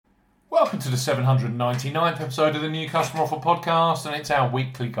Welcome to the 799th episode of the New Customer Offer Podcast, and it's our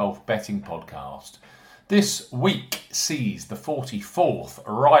weekly golf betting podcast. This week sees the 44th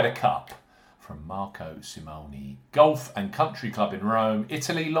Ryder Cup from Marco Simone Golf and Country Club in Rome,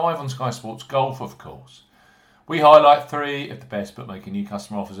 Italy, live on Sky Sports Golf, of course. We highlight three of the best bookmaker new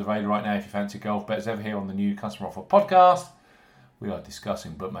customer offers available right now if you fancy golf bettors ever here on the New Customer Offer Podcast. We are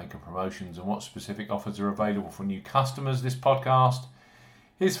discussing bookmaker promotions and what specific offers are available for new customers. This podcast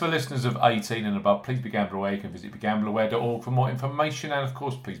is for listeners of 18 and above. Please be gamble aware. You can visit begambleaware.org for more information. And of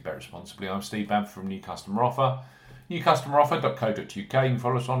course, please bet responsibly. I'm Steve Bamford from New Customer Offer. newcustomeroffer.co.uk. You can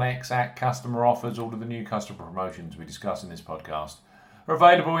follow us on X at Customer Offers. All of the new customer promotions we discuss in this podcast are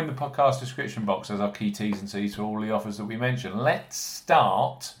available in the podcast description box as our key T's and C's for all the offers that we mention. Let's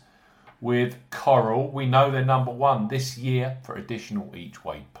start with Coral. We know they're number one this year for additional each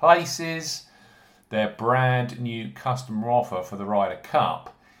way places. Their brand new customer offer for the Ryder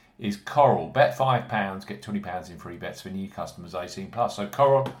Cup is Coral. Bet £5, get £20 in free bets for new customers 18+. So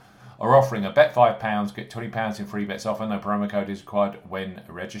Coral are offering a bet £5, get £20 in free bets offer. No promo code is required when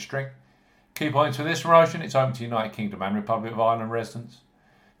registering. Key points for this promotion: it's open to United Kingdom and Republic of Ireland residents.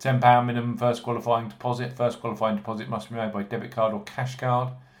 £10 minimum first qualifying deposit. First qualifying deposit must be made by debit card or cash card.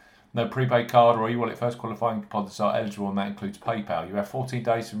 No prepaid card or e-wallet first qualifying deposits are eligible, and that includes PayPal. You have 14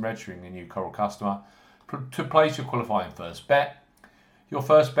 days from registering a new Coral customer to place your qualifying first bet. Your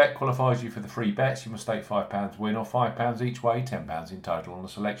first bet qualifies you for the free bets. You must stake £5 win or £5 each way, £10 in total on a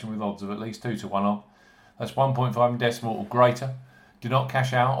selection with odds of at least 2 to 1 on. That's 1.5 in decimal or greater. Do not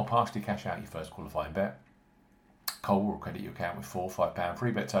cash out or partially cash out your first qualifying bet. Coral will credit your account with £5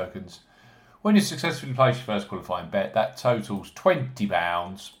 free bet tokens. When you successfully place your first qualifying bet, that totals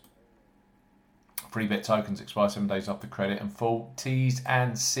 £20. Free bet tokens expire 7 days after credit, and full T's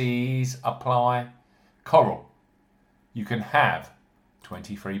and C's apply. Coral, you can have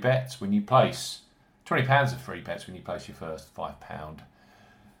 20 free bets when you place £20 of free bets when you place your first £5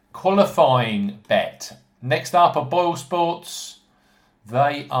 qualifying bet. Next up are Boyle Sports.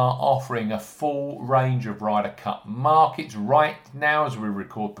 They are offering a full range of Ryder Cup markets right now as we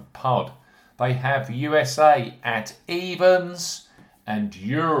record the pod. They have USA at evens and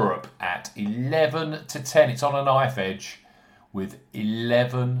Europe at 11 to 10. It's on a knife edge with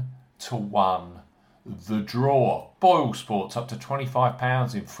 11 to 1. The draw. Boyle Sports up to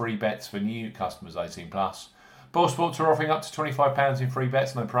 £25 in free bets for new customers 18+. Boyle Sports are offering up to £25 in free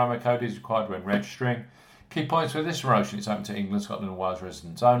bets. No promo code is required when registering. Key points for this promotion: it's open to England, Scotland and Wales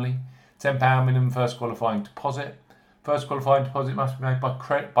residents only. £10 minimum first qualifying deposit. First qualifying deposit must be made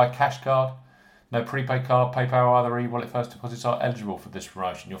by cash card. No prepaid card, PayPal or other e-wallet first deposits are eligible for this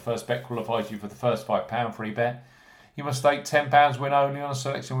promotion. Your first bet qualifies you for the first £5 free bet. You must stake £10 win only on a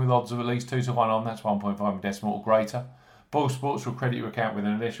selection with odds of at least 2 to 1 on. That's 1.5 in decimal or greater. Boyle Sports will credit your account with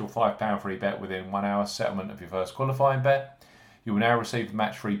an initial £5 free bet within 1 hour settlement of your first qualifying bet. You will now receive a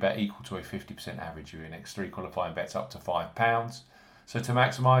match free bet equal to a 50% average of your next 3 qualifying bets up to £5. So to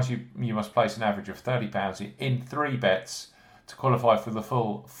maximise, you must place an average of £30 in 3 bets to qualify for the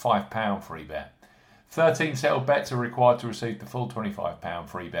full £5 free bet. 13 settled bets are required to receive the full £25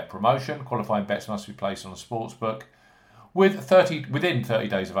 free bet promotion. Qualifying bets must be placed on a sportsbook within 30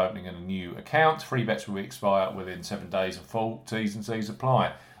 days of opening a new account. Free bets will expire within 7 days and full T's and C's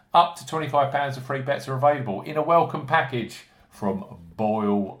apply. Up to £25 of free bets are available in a welcome package from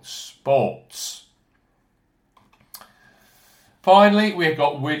Boyle Sports. Finally, we've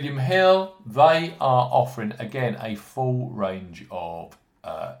got William Hill. They are offering, again, a full range of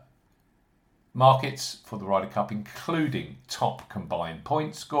markets for the Ryder Cup, including top combined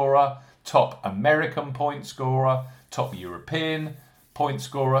point scorer, top American point scorer, top European point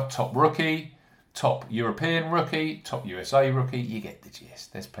scorer, top rookie, top European rookie, top USA rookie. You get the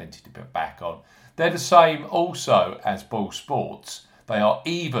gist. There's plenty to be back on. They're the same also as Boyle Sports. They are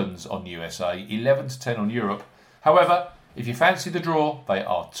evens on USA, 11 to 10 on Europe. However, if you fancy the draw, they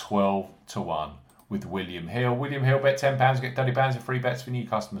are 12 to 1 with William Hill. William Hill bet £10, get £30 in free bets for new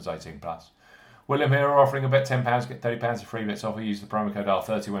customers 18+. William Hill are offering a bet £10, get £30 in free bets offer. Use the promo code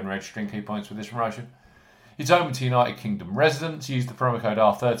R30 when registering. Key points for this promotion: it's open to United Kingdom residents. Use the promo code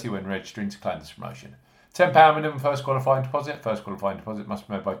R30 when registering to claim this promotion. £10 minimum first qualifying deposit. First qualifying deposit must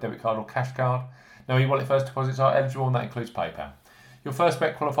be made by debit card or cash card. No e-wallet first deposits are eligible, and that includes PayPal. Your first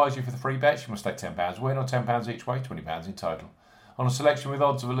bet qualifies you for the free bets. You must stake £10 win or £10 each way, £20 in total. On a selection with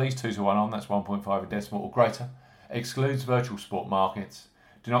odds of at least 2 to 1 on, that's 1.5 in decimal or greater. Excludes virtual sport markets.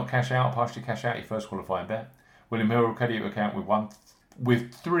 Do not cash out or partially cash out your first qualifying bet. William Hill will credit your account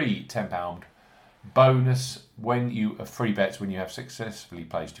with 3 £10 bonus when you free bets when you have successfully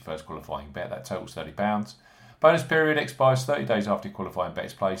placed your first qualifying bet. That totals £30. Bonus period expires 30 days after your qualifying bet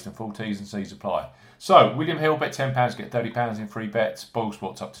is placed and full T's and C's apply. So, William Hill, bet £10, get £30 in free bets. Boyle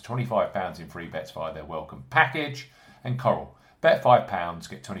Sports up to £25 in free bets via their welcome package. And Coral, bet £5,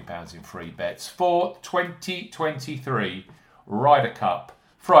 get £20 in free bets for 2023 Ryder Cup.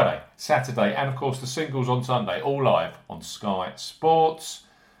 Friday, Saturday, and of course the singles on Sunday, all live on Sky Sports.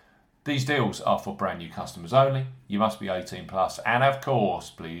 These deals are for brand new customers only. You must be 18 plus, and of course,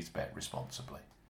 please bet responsibly.